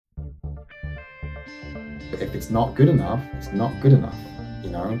If it's not good enough, it's not good enough.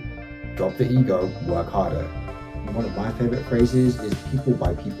 Drop the ego, work harder. One of my favorite phrases is people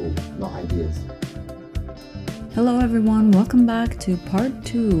by people, not ideas. Hello everyone, welcome back to part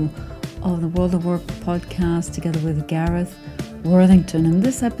 2 of the World of Work podcast together with Gareth, Worthington. In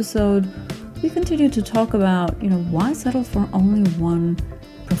this episode, we continue to talk about, why settle for only one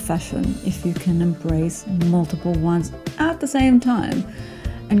profession if you can embrace multiple ones at the same time.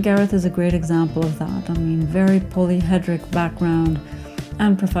 And Gareth is a great example of that. Very polyhedric background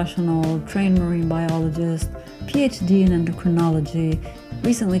and professional, trained marine biologist, PhD in endocrinology,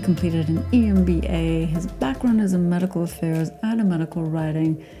 recently completed an EMBA. His background is in medical affairs and in medical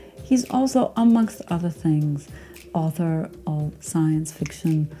writing. He's also, amongst other things, author of science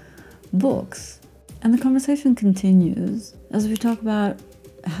fiction books. And the conversation continues as we talk about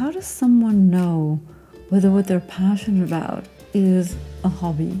how does someone know whether what they're passionate about is a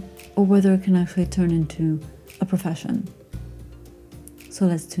hobby or whether it can actually turn into a profession. So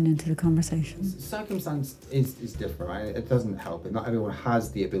let's tune into the conversation. Circumstance is different, right? It doesn't help. Not everyone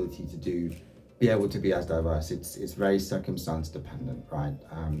has the ability to be able to be as diverse. It's very circumstance dependent, right?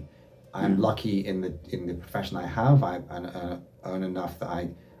 I'm lucky in the profession I have. I earn enough that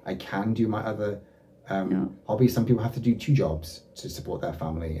I can do my other hobbies. Some people have to do 2 jobs to support their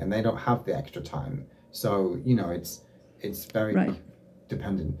family, and they don't have the extra time. So it's very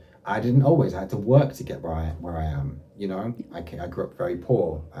dependent. I didn't always. I had to work to get where I am. I grew up very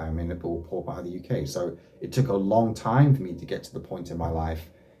poor. In a poor part of the UK. So it took a long time for me to get to the point in my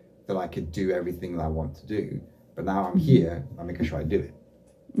life that I could do everything that I want to do. But now I'm here. I'm making sure I do it.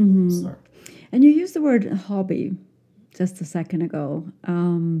 Mm-hmm. So. And you used the word hobby just a second ago.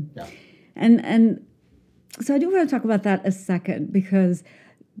 And so I do want to talk about that a second, because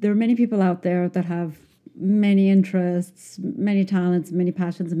there are many people out there that have many interests, many talents, many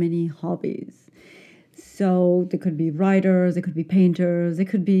passions, many hobbies. So they could be writers, they could be painters, they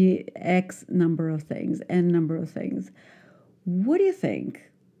could be X number of things, N number of things. What do you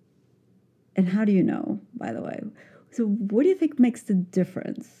think? And how do you know, by the way? So what do you think makes the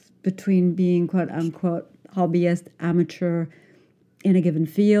difference between being quote unquote hobbyist, amateur in a given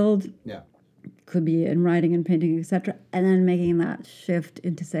field? Yeah. Could be in writing and painting, etc. And then making that shift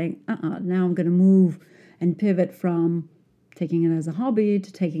into saying, now I'm going to move and pivot from taking it as a hobby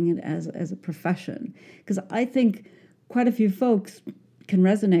to taking it as a profession. Because I think quite a few folks can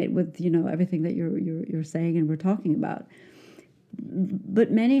resonate with, everything that you're saying and we're talking about.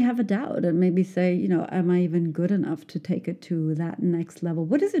 But many have a doubt and maybe say, am I even good enough to take it to that next level?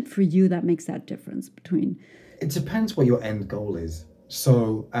 What is it for you that makes that difference between? It depends what your end goal is.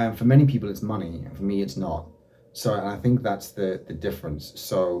 So for many people, it's money. And for me, it's not. So and I think that's the difference.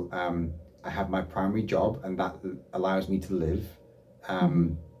 So I have my primary job, and that allows me to live.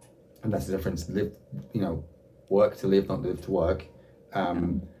 And that's the difference. Live, work to live, not live to work.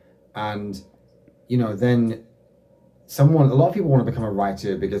 And, then a lot of people want to become a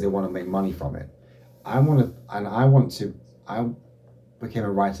writer because they want to make money from it. I became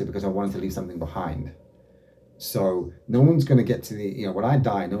a writer because I wanted to leave something behind. So no one's going to get to when I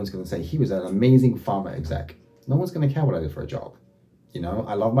die, no one's going to say he was an amazing pharma exec. No one's going to care what I did for a job.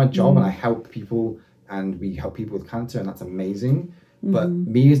 I love my job and I help people, and we help people with cancer, and that's amazing. But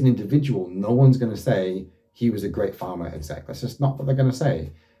me as an individual, no one's going to say he was a great pharma exec. That's just not what they're going to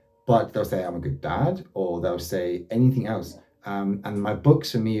say. But they'll say I'm a good dad, or they'll say anything else. And my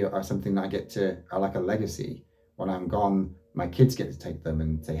books for me are something that are like a legacy. When I'm gone, my kids get to take them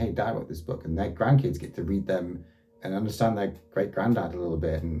and say, hey, Dad wrote this book, and their grandkids get to read them and understand their great granddad a little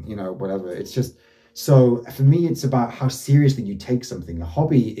bit, and whatever. It's just, so for me, it's about how seriously you take something. A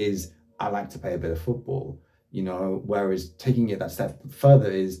hobby is, I like to play a bit of football, whereas taking it that step further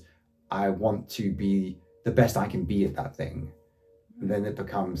is, I want to be the best I can be at that thing. And then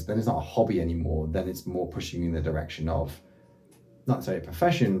it's not a hobby anymore. Then it's more pushing you in the direction of, not necessarily a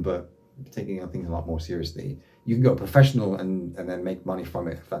profession, but taking things a lot more seriously. You can go professional and then make money from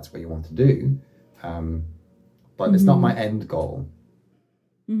it if that's what you want to do. But it's not my end goal.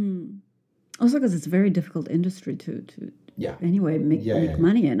 Also, because it's a very difficult industry to make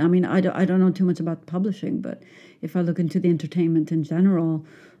money in. I don't know too much about publishing, but if I look into the entertainment in general,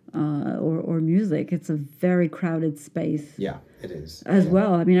 or music, it's a very crowded space. Yeah, it is. As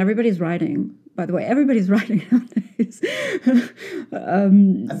well. Everybody's writing. By the way, everybody's writing nowadays.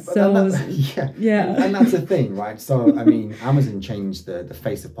 And that's the thing, right? So, Amazon changed the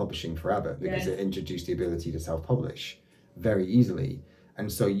face of publishing forever because it introduced the ability to self-publish very easily.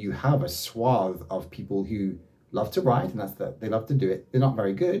 And so you have a swath of people who love to write, and they love to do it. They're not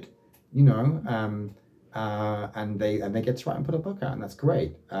very good, and they get to write and put a book out, and that's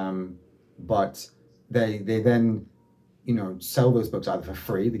great. But they then, sell those books either for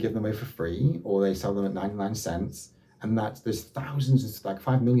free, they give them away for free, or they sell them at 99 cents. And there's thousands, it's like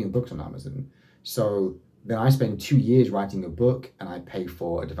 5 million books on Amazon. So then I spend 2 years writing a book, and I pay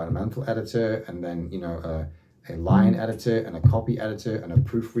for a developmental editor, and then, a line editor, and a copy editor, and a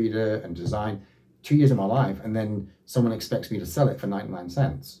proofreader, and design. 2 years of my life, and then someone expects me to sell it for 99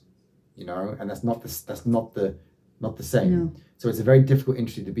 cents, and that's not the same. No. So it's a very difficult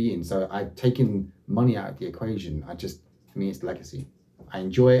industry to be in. So I've taken money out of the equation. For me, it's legacy. I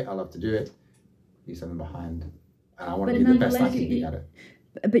enjoy it. I love to do it. Leave something behind, and I want to be the best I can be at it.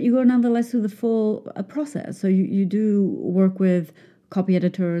 But you go nonetheless through the full process. So you do work with copy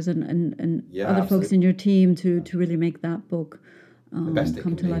editors and other folks in your team to really make that book the best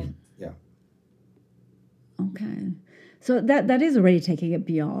come to life. Yeah. Okay. So that is already taking it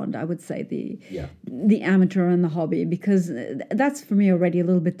beyond, I would say, the amateur and the hobby, because that's for me already a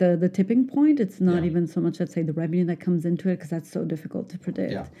little bit the tipping point. It's not even so much, let's say, the revenue that comes into it, because that's so difficult to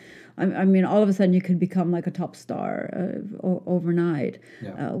predict. Yeah. I mean, all of a sudden you could become like a top star overnight,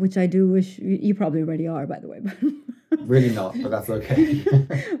 which I do wish you probably already are, by the way. Really not, but that's okay.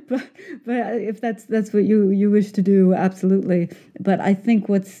 but if that's what you wish to do, absolutely. But I think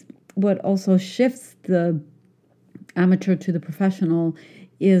what also shifts the amateur to the professional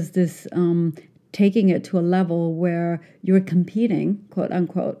is this taking it to a level where you're competing, quote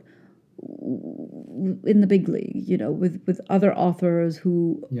unquote, in the big league, with other authors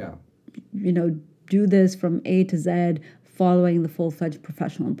who, do this from A to Z, following the full-fledged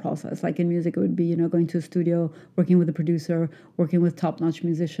professional process. Like in music, it would be, going to a studio, working with a producer, working with top-notch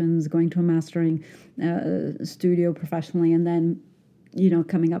musicians, going to a mastering studio professionally, and then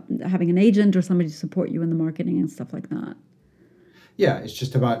coming up, having an agent or somebody to support you in the marketing and stuff like that. Yeah,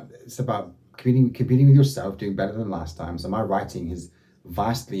 it's about competing with yourself, doing better than last time. So my writing has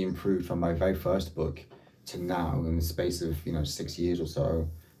vastly improved from my very first book to now in the space of 6 years or so.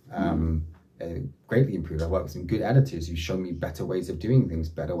 Greatly improved. I work with some good editors who show me better ways of doing things,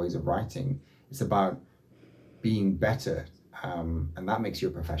 better ways of writing. It's about being better, and that makes you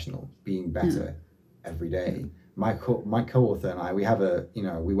a professional. Being better every day. My co-author and I, we have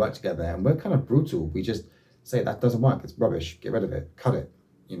we work together, and we're kind of brutal. We just say that doesn't work. It's rubbish. Get rid of it. Cut it.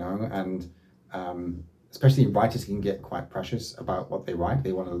 And especially writers can get quite precious about what they write.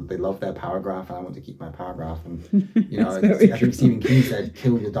 They love their paragraph, and I want to keep my paragraph. And I think Stephen King said,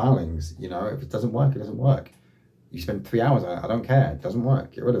 "Kill your darlings." If it doesn't work, it doesn't work. You spend 3 hours on it. I don't care. It doesn't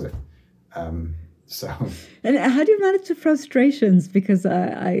work. Get rid of it. And how do you manage the frustrations? Because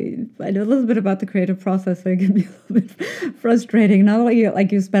I know a little bit about the creative process, so it can be a little bit frustrating. Not only like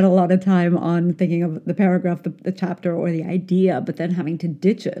you spend a lot of time on thinking of the paragraph, the chapter, or the idea, but then having to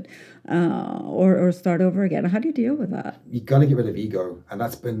ditch it or start over again. How do you deal with that? You got to get rid of ego, and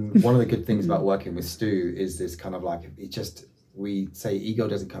that's been one of the good things about working with Stu. Is this kind of like we say ego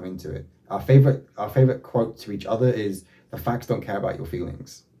doesn't come into it. Our favorite quote to each other is, "The facts don't care about your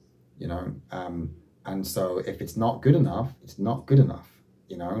feelings." And so if it's not good enough, it's not good enough,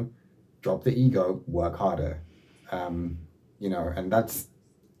 drop the ego, work harder, and that's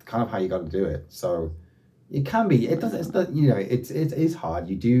kind of how you got to do it. So it can be, it is hard.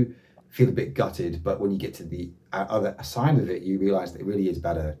 You do feel a bit gutted, but when you get to the other side of it, you realize that it really is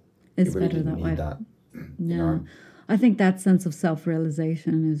better. It's really better that way. Yeah. I think that sense of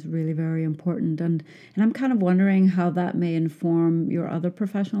self-realization is really very important. And I'm kind of wondering how that may inform your other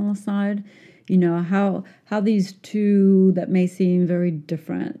professional side. How these two that may seem very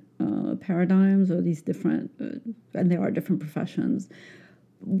different paradigms, or these different, and there are different professions.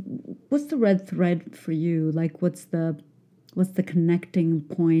 What's the red thread for you? Like, what's the connecting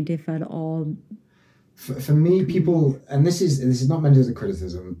point, if at all? For me, people, and this is not meant as a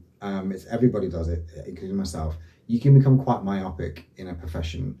criticism. It's everybody does it, including myself. You can become quite myopic in a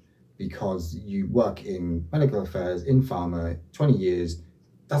profession because you work in medical affairs, in pharma, 20 years.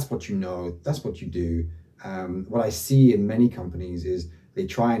 That's what you know. That's what you do. What I see in many companies is they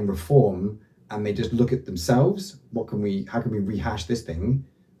try and reform, and they just look at themselves. How can we rehash this thing?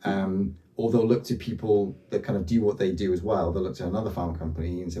 Or they'll look to people that kind of do what they do as well. They'll look to another pharma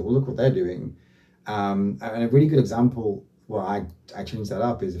company and say, well, look what they're doing. And a really good example where I changed that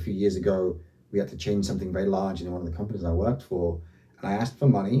up is a few years ago, we had to change something very large in one of the companies I worked for. And I asked for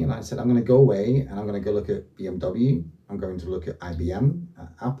money, and I said, I'm going to go away and I'm going to go look at BMW. I'm going to look at IBM,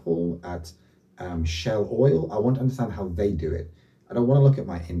 at Apple, at Shell Oil. I want to understand how they do it. I don't want to look at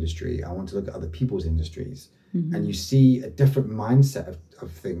my industry. I want to look at other people's industries. Mm-hmm. And you see a different mindset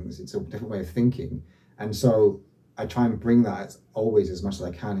of things. It's a different way of thinking. And so I try and bring that always as much as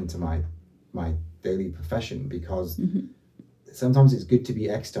I can into my daily profession, because sometimes it's good to be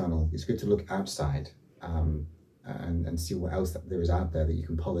external. It's good to look outside. and see what else that there is out there that you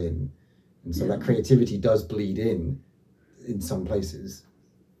can pull in. And so that creativity does bleed in some places.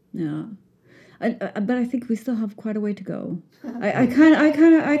 Yeah. But I think we still have quite a way to go. I kind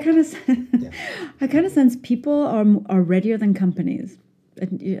of sense people are readier than companies.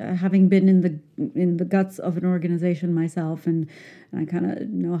 And, having been in the guts of an organization myself, and I kind of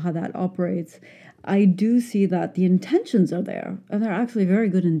know how that operates, I do see that the intentions are there, and they're actually very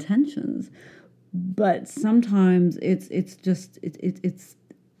good intentions. But sometimes it's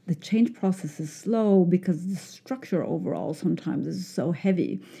the change process is slow because the structure overall sometimes is so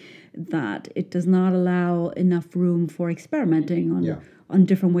heavy that it does not allow enough room for experimenting on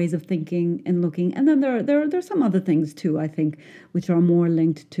different ways of thinking and looking. And then there's some other things too, I think, which are more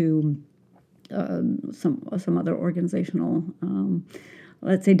linked to some other organizational,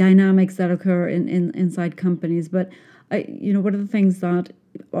 let's say, dynamics that occur inside companies. But one of the things that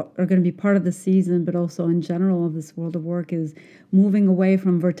are going to be part of the season, but also in general of this world of work, is moving away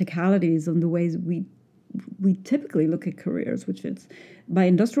from verticalities and the ways we typically look at careers, which is by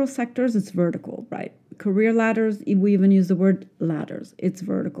industrial sectors, it's vertical, right? Career ladders, we even use the word ladders, it's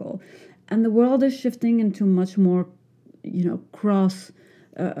vertical. And the world is shifting into much more, cross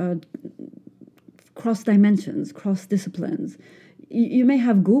dimensions, cross disciplines. You may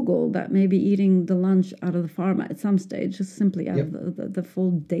have Google that may be eating the lunch out of the pharma at some stage, just simply out of the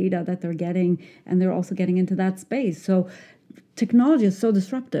full data that they're getting, and they're also getting into that space. So technology is so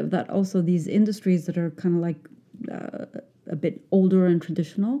disruptive that also these industries that are kind of like a bit older and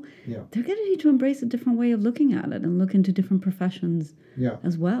traditional, they're going to need to embrace a different way of looking at it and look into different professions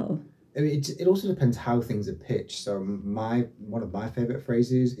as well. I mean, it also depends how things are pitched. So one of my favorite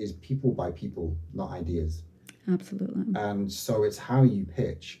phrases is people by people, not ideas. Absolutely. And so it's how you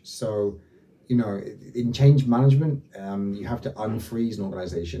pitch. So, in change management, you have to unfreeze an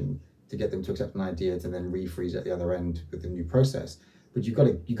organization to get them to accept an idea to then refreeze at the other end with the new process. But you've got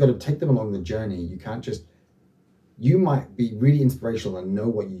to take them along the journey. You can't just, you might be really inspirational and know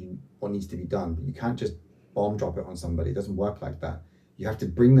what needs to be done, but you can't just bomb drop it on somebody. It doesn't work like that. You have to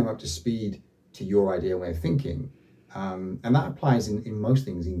bring them up to speed to your idea way of thinking. And that applies in most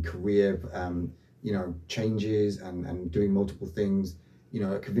things, in career, changes and doing multiple things,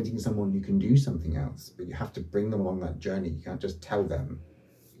 convincing someone you can do something else, but you have to bring them along that journey. You can't just tell them,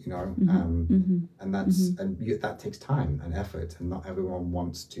 and that takes time and effort, and not everyone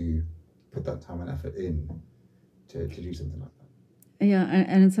wants to put that time and effort in to do something like that. Yeah,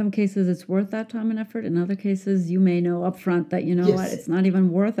 and in some cases it's worth that time and effort. In other cases, you may know upfront that what, it's not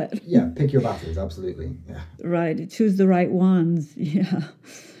even worth it. Yeah, pick your battles, absolutely. Yeah. Right, choose the right ones. Yeah.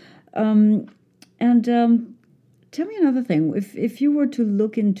 Tell me another thing. If you were to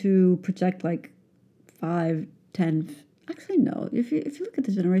look into project like 5, 10, actually no. If you look at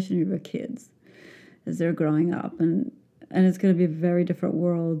the generation of your kids as they're growing up, and it's going to be a very different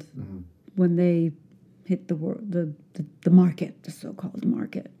world when they hit the market, the so-called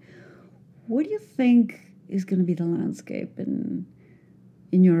market. What do you think is going to be the landscape in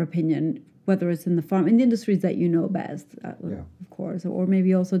your opinion? Whether it's in the industries that you know best, of course, or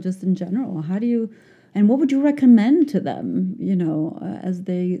maybe also just in general. How do you, and what would you recommend to them, as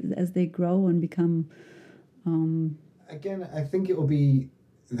they grow and become? Again, I think it will be,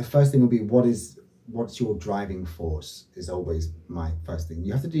 the first thing will be what's your driving force is always my first thing.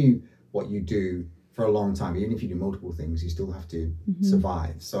 You have to do what you do for a long time. Even if you do multiple things, you still have to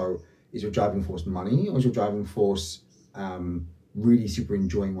survive. So is your driving force money, or is your driving force really super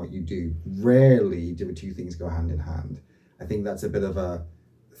enjoying what you do? Rarely do the two things go hand in hand. I think that's a bit of a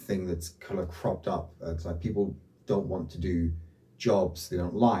thing that's kind of cropped up. It's like people don't want to do jobs they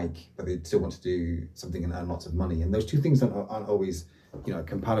don't like, but they still want to do something and earn lots of money. And those two things aren't always,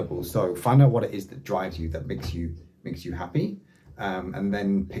 compatible. So find out what it is that drives you, that makes you happy, and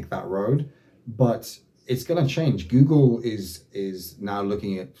then pick that road. But it's going to change. Google is now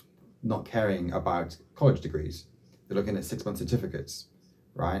looking at not caring about college degrees. They're looking at 6-month certificates,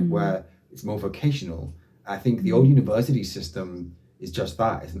 right? Where it's more vocational. I think the old university system is just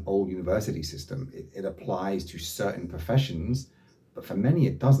that. It's an old university system. It applies to certain professions, but for many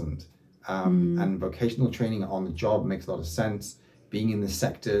it doesn't. And vocational training on the job makes a lot of sense. Being in the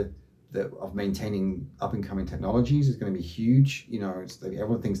sector of maintaining up and coming technologies is going to be huge. It's like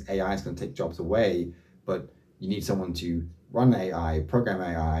everyone thinks AI is going to take jobs away, but you need someone to run AI, program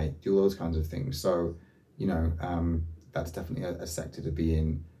AI, do those kinds of things. So, that's definitely a sector to be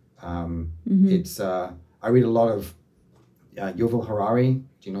in. It's I read a lot of Yuval Harari.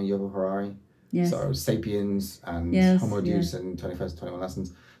 Do you know Yuval Harari? Yes. So Sapiens and Homo Deus and 21st 21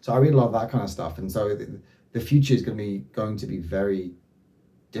 Lessons. So I read a lot of that kind of stuff, and so the future is going to be very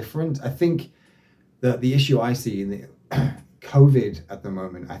different. I think the issue I see in the COVID at the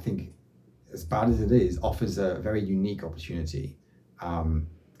moment, I think, as bad as it is, offers a very unique opportunity,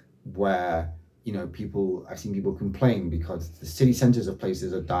 where I've seen people complain because the city centres of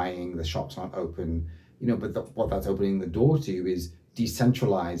places are dying, the shops aren't open, but what that's opening the door to is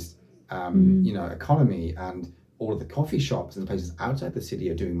decentralized, economy, and all of the coffee shops and places outside the city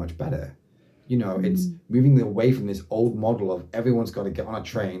are doing much better. It's moving away from this old model of everyone's got to get on a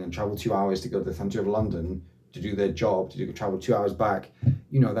train and travel 2 hours to go to the centre of London to do their job, travel 2 hours back.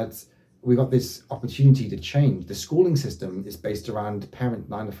 We've got this opportunity to change. The schooling system is based around parent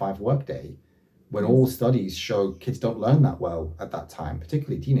 9 to 5 workday, when all studies show kids don't learn that well at that time,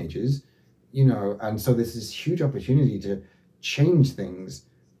 particularly teenagers, and so there's this huge opportunity to change things,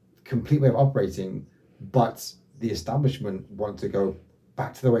 complete way of operating, but the establishment want to go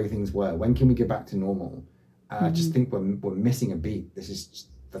back to the way things were. When can we get back to normal? I just think we're missing a beat. This is just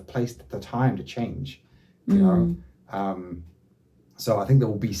the time to change, so I think there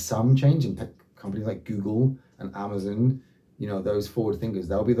will be some change in companies like Google and Amazon, those forward thinkers.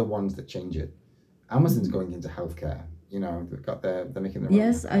 They'll be the ones that change it. Amazon's going into healthcare. They're making their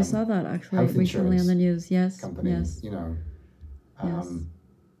own. I saw that actually recently on the news. Yes, company. Yes.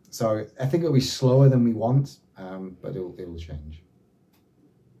 So I think it'll be slower than we want, but it'll change.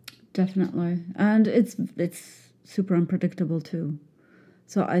 Definitely, and it's super unpredictable too.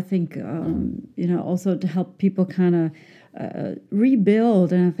 So I think also to help people kind of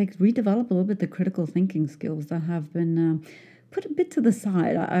rebuild and I think redevelop a little bit the critical thinking skills that have been put a bit to the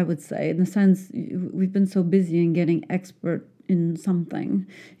side, I would say, in the sense we've been so busy in getting expert in something,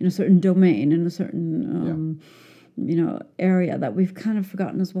 in a certain domain, in a certain area, that we've kind of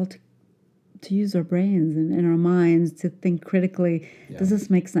forgotten as well to use our brains and our minds to think critically. Does this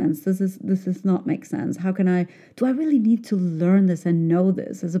make sense? Does this not make sense? Do I really need to learn this and know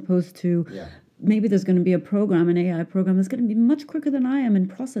this, as opposed to maybe there's going to be an AI program that's going to be much quicker than I am in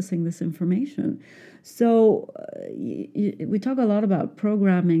processing this information. So we talk a lot about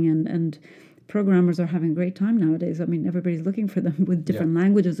programming, and programmers are having a great time nowadays. I mean, everybody's looking for them with different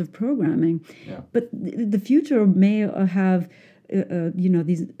languages of programming. But the future may have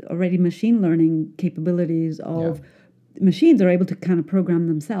these already machine learning capabilities of machines are able to kind of program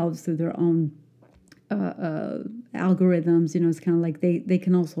themselves through their own algorithms. It's kind of like they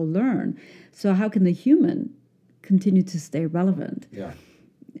can also learn. So how can the human continue to stay relevant?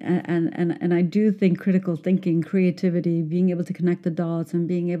 And I do think critical thinking, creativity, being able to connect the dots, and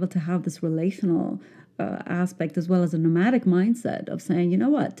being able to have this relational aspect, as well as a nomadic mindset of saying, you know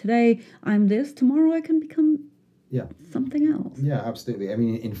what, today I'm this, tomorrow I can become something else. Yeah, absolutely. I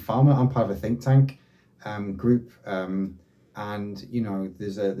mean, in pharma, I'm part of a think tank group, and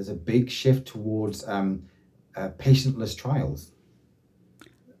there's a big shift towards patientless trials,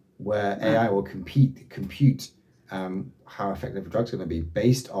 where AI will compute how effective a drug's going to be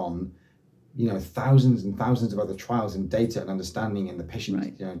based on thousands and thousands of other trials and data and understanding in the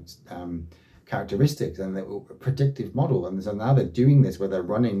patient characteristics and the predictive model. And so now they're doing this where they're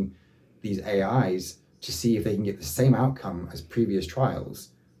running these AIs to see if they can get the same outcome as previous trials.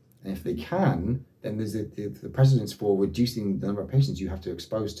 And if they can, then there's the precedence for reducing the number of patients you have to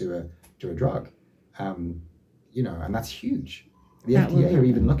expose to a drug. And that's huge. The FDA are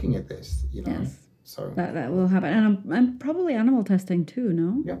even looking at this, Yes. So that will happen. And probably animal testing too,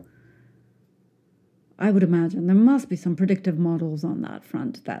 no? Yeah. I would imagine there must be some predictive models on that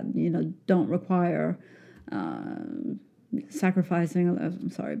front that, don't require sacrificing. I'm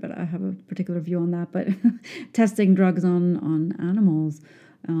sorry, but I have a particular view on that. But testing drugs on animals,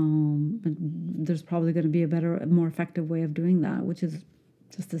 there's probably going to be a better, more effective way of doing that, which is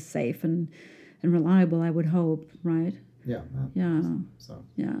just as safe and reliable, I would hope, right? Yeah. So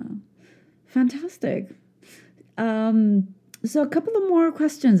yeah, fantastic. So a couple of more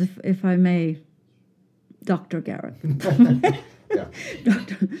questions, if I may, Dr. Gareth. Yeah.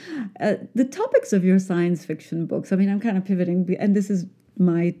 Doctor, the topics of your science fiction books, I mean, I'm kind of pivoting, and this is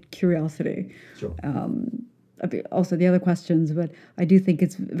my curiosity. Sure. Also the other questions, but I do think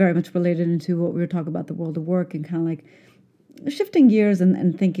it's very much related into what we were talking about, the world of work, and kind of like shifting gears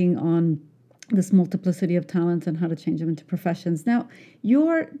and thinking on this multiplicity of talents and how to change them into professions. Now,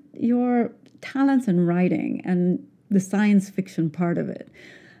 your talents in writing and the science fiction part of it,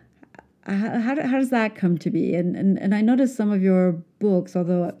 how does that come to be? And I noticed some of your books,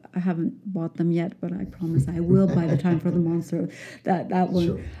 although I haven't bought them yet, but I promise I will by the time for the monster, that one.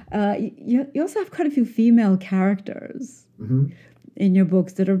 Sure. You also have quite a few female characters in your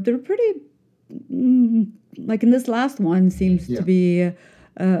books they're pretty, like in this last one seems to be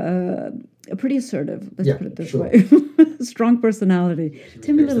pretty assertive. Let's Yeah, put it this sure. way. Strong personality.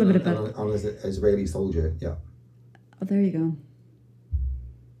 Tell me a little bit about. On an Israeli soldier. Yeah, Oh, there you go.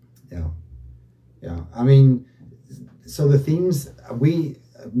 yeah, yeah. I mean, so the themes we,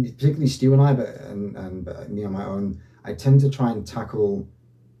 particularly Stu and I, but me on my own, I tend to try and tackle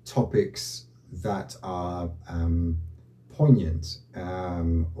topics that are poignant,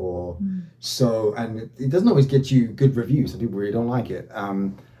 or so, and it doesn't always get you good reviews. Some people really don't like it.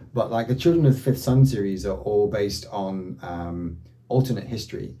 But like the Children of the Fifth Sun series are all based on alternate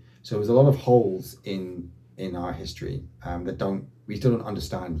history. So there's a lot of holes in our history that we still don't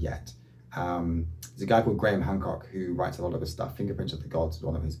understand yet. There's a guy called Graham Hancock who writes a lot of his stuff. Fingerprints of the Gods is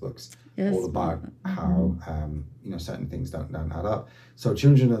one of his books, Yes. all about how certain things don't add up. So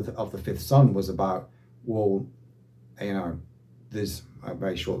Children of the Fifth Sun was about, well, there's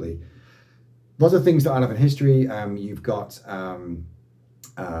very shortly lots of things that add up in history. You've got on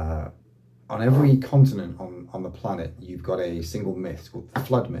every continent on the planet, you've got a single myth called the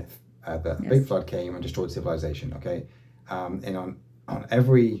flood myth. The big flood came and destroyed civilization. Okay, and on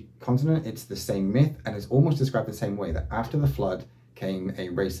every continent, it's the same myth, and it's almost described the same way. That after the flood came a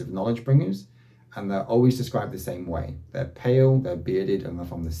race of knowledge bringers, and they're always described the same way. They're pale, they're bearded, and they're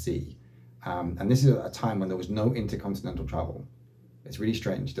from the sea. And this is at a time when there was no intercontinental travel. It's really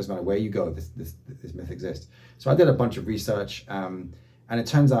strange. It doesn't matter where you go, this myth exists. So I did a bunch of research, and it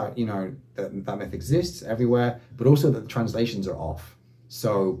turns out, that myth exists everywhere, but also that the translations are off.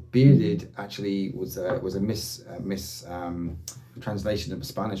 So bearded actually was a mis translation of a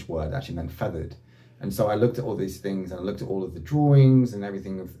Spanish word, actually meant feathered. And so I looked at all these things, and I looked at all of the drawings and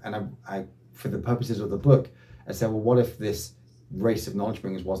everything, and I for the purposes of the book, I said, well, what if this race of knowledge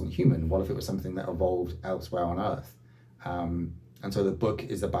bringers wasn't human? What if it was something that evolved elsewhere on Earth? And so the book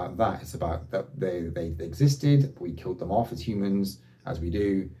is about that. It's about that they existed, we killed them off as humans, as we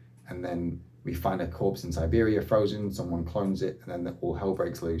do, and then we find a corpse in Siberia frozen, someone clones it, and then all hell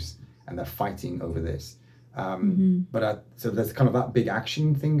breaks loose, and they're fighting over this. But so there's kind of that big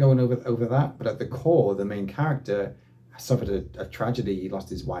action thing going over that, but at the core, the main character suffered a tragedy. He lost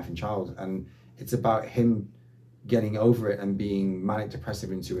his wife and child, and it's about him getting over it and being manic depressive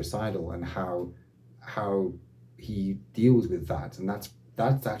and suicidal, and how he deals with that. And that's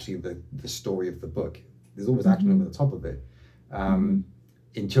actually the story of the book. There's always action over the top of it.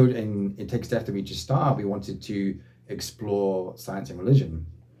 In It Takes Death to Reach a Star, we wanted to explore science and religion.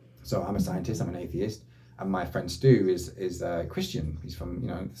 So I'm a scientist, I'm an atheist, and my friend Stu is a Christian. He's from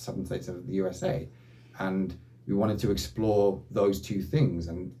the southern states of the USA, and we wanted to explore those two things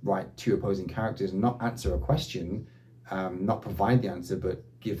and write two opposing characters and not answer a question, not provide the answer, but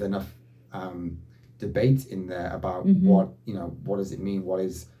give enough debate in there about what does it mean? What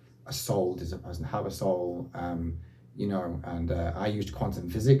is a soul? Does a person have a soul? I used quantum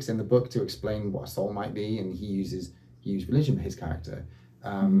physics in the book to explain what a soul might be, and he used religion for his character.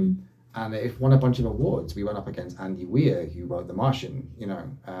 And it won a bunch of awards. We went up against Andy Weir, who wrote The Martian,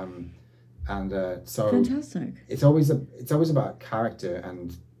 so fantastic. It's always about character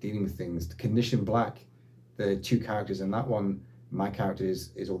and dealing with things. Condition Black, the two characters in that one, my character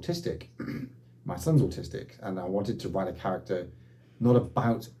is autistic. My son's autistic, and I wanted to write a character not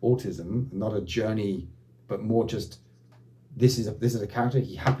about autism, not a journey, but more just this is a character.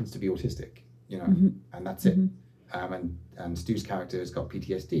 He happens to be autistic, and that's it. And Stu's character has got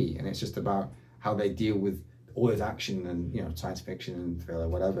PTSD, and it's just about how they deal with all this action and science fiction and thriller,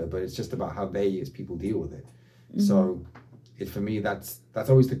 whatever. But it's just about how they as people deal with it. So, for me, that's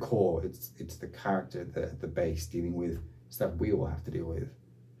always the core. It's the character, the base, dealing with stuff we all have to deal with.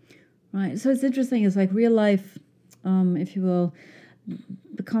 Right. So it's interesting. It's like real life, if you will,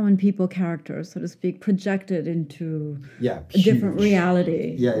 the common people characters, so to speak, projected into a different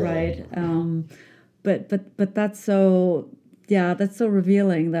reality. Right. But that's so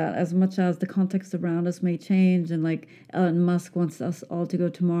revealing, that as much as the context around us may change, and like Elon Musk wants us all to go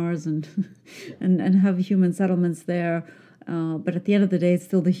to Mars and and have human settlements there, but at the end of the day, it's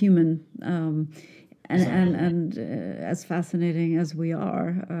still the human. And as fascinating as we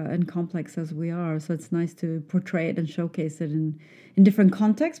are, and complex as we are, so it's nice to portray it and showcase it in different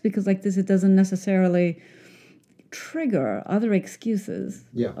contexts, because like this, it doesn't necessarily trigger other excuses.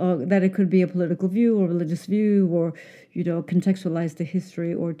 That it could be a political view or religious view, or contextualize to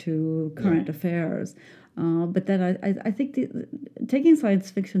history or to current affairs. But then I think taking science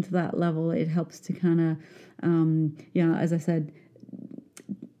fiction to that level, it helps to kind of, as I said,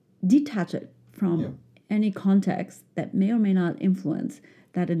 detach it from any context that may or may not influence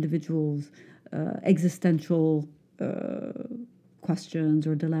that individual's existential questions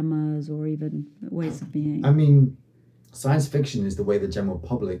or dilemmas or even ways of being. I mean, science fiction is the way the general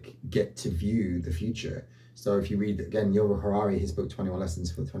public get to view the future. So if you read, again, Yuval Harari, his book 21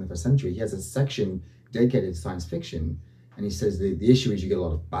 Lessons for the 21st Century, he has a section dedicated to science fiction. And he says the issue is you get a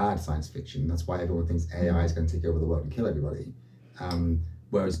lot of bad science fiction. That's why everyone thinks AI is going to take over the world and kill everybody.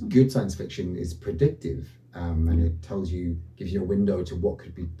 Whereas good science fiction is predictive, and it gives you a window to what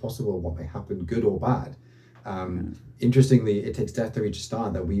could be possible, what may happen, good or bad. Interestingly, It Takes Death Theory to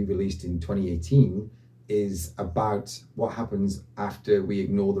Start, that we released in 2018, is about what happens after we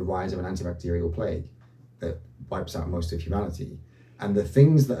ignore the rise of an antibacterial plague that wipes out most of humanity. And the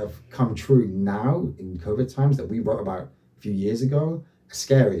things that have come true now in COVID times that we wrote about a few years ago are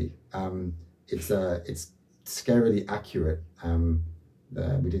scary. It's scarily accurate.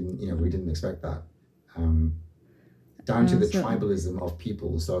 We didn't expect that. Down to the tribalism of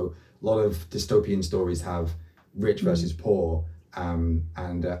people. So a lot of dystopian stories have rich versus poor,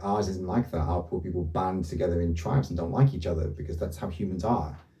 and ours isn't like that. Our poor people band together in tribes and don't like each other because that's how humans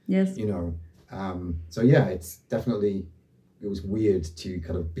are. Yes. So yeah, it was weird to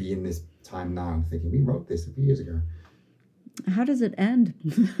kind of be in this time now and thinking we wrote this a few years ago. How does it end?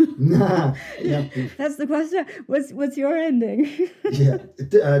 Yeah. That's the question. What's your ending?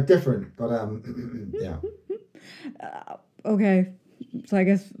 Different, but yeah. Okay, so I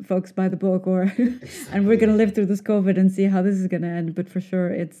guess folks buy the book, and we're going to live through this COVID and see how this is going to end. But for sure,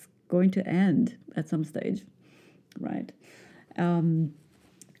 it's going to end at some stage, right?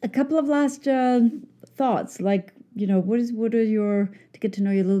 A couple of last thoughts, like what are your, to get to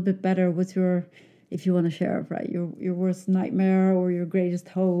know you a little bit better? What's your, if you want to share, right? Your worst nightmare or your greatest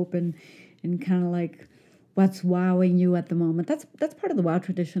hope, and kind of like what's wowing you at the moment. That's part of the WOW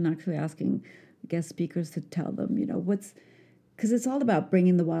tradition, actually asking guest speakers to tell them, because it's all about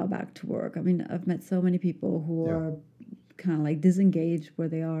bringing the WOW back to work. I mean, I've met so many people who are kind of like disengaged where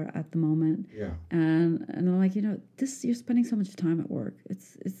they are at the moment. Yeah. And I'm like, you're spending so much time at work.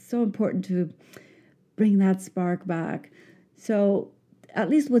 It's so important to bring that spark back. So at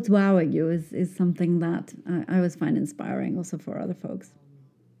least what's wowing you is something that I always find inspiring also for other folks.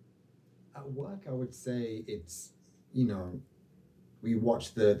 At work, I would say it's, we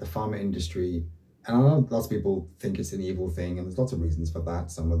watch the pharma industry, and I know lots of people think it's an evil thing, and there's lots of reasons for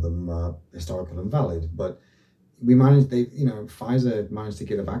that. Some of them are historical and valid, but Pfizer managed to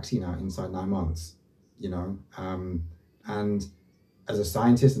get a vaccine out inside 9 months, and as a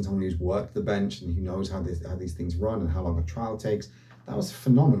scientist and someone who's worked the bench and who knows how these things run and how long a trial takes, that was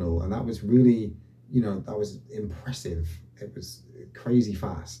phenomenal. And that was really, that was impressive. It was crazy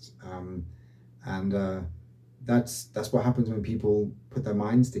fast. That's what happens when people put their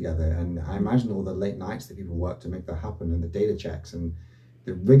minds together. And I imagine all the late nights that people work to make that happen, and the data checks and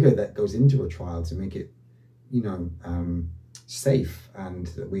the rigor that goes into a trial to make it, safe, and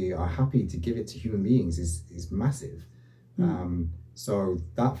that we are happy to give it to human beings is massive. So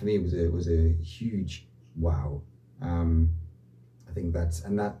that for me was a huge wow. I think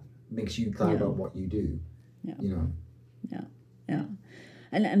that makes you glad about what you do. Yeah.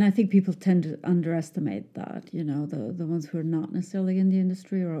 And I think people tend to underestimate that, the ones who are not necessarily in the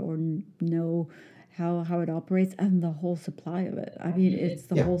industry or know how it operates and the whole supply of it. I mean, it's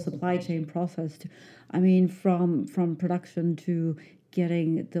the whole supply chain process. From production to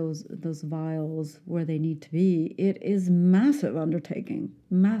getting those vials where they need to be. It is massive undertaking,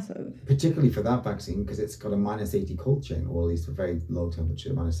 massive. Particularly for that vaccine, because it's got a -80 cold chain, or at least a very low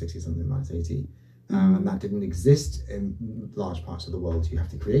temperature, -60 something, -80. And that didn't exist in large parts of the world. You have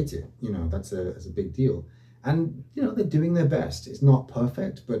to create it. That's a big deal. And, they're doing their best. It's not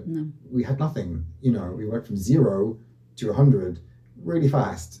perfect, but we had nothing. We went from 0 to 100 really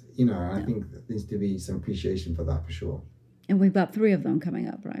fast. I think there needs to be some appreciation for that for sure. And we've got 3 of them coming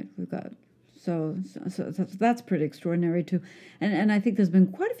up, right? We've got so that's pretty extraordinary too. And I think there's been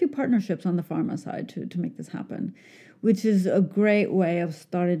quite a few partnerships on the pharma side to make this happen, which is a great way of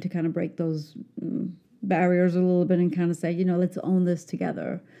starting to kind of break those barriers a little bit and kind of say, let's own this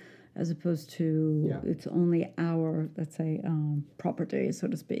together, as opposed to it's only our, let's say, property, so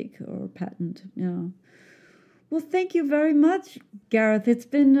to speak, or patent. Well, thank you very much, Gareth. It's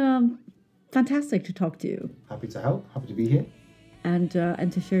been fantastic to talk to you. Happy to help. Happy to be here. And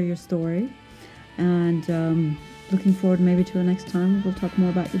to share your story. And looking forward maybe to the next time. We'll talk more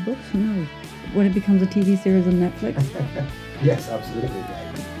about your books. Who knows? When it becomes a TV series on Netflix. Yes, absolutely.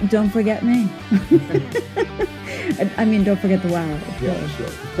 Don't forget me. I mean, don't forget the WOW. Yeah,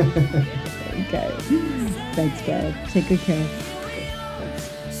 sure. Okay. Thanks, Gareth. Take good care.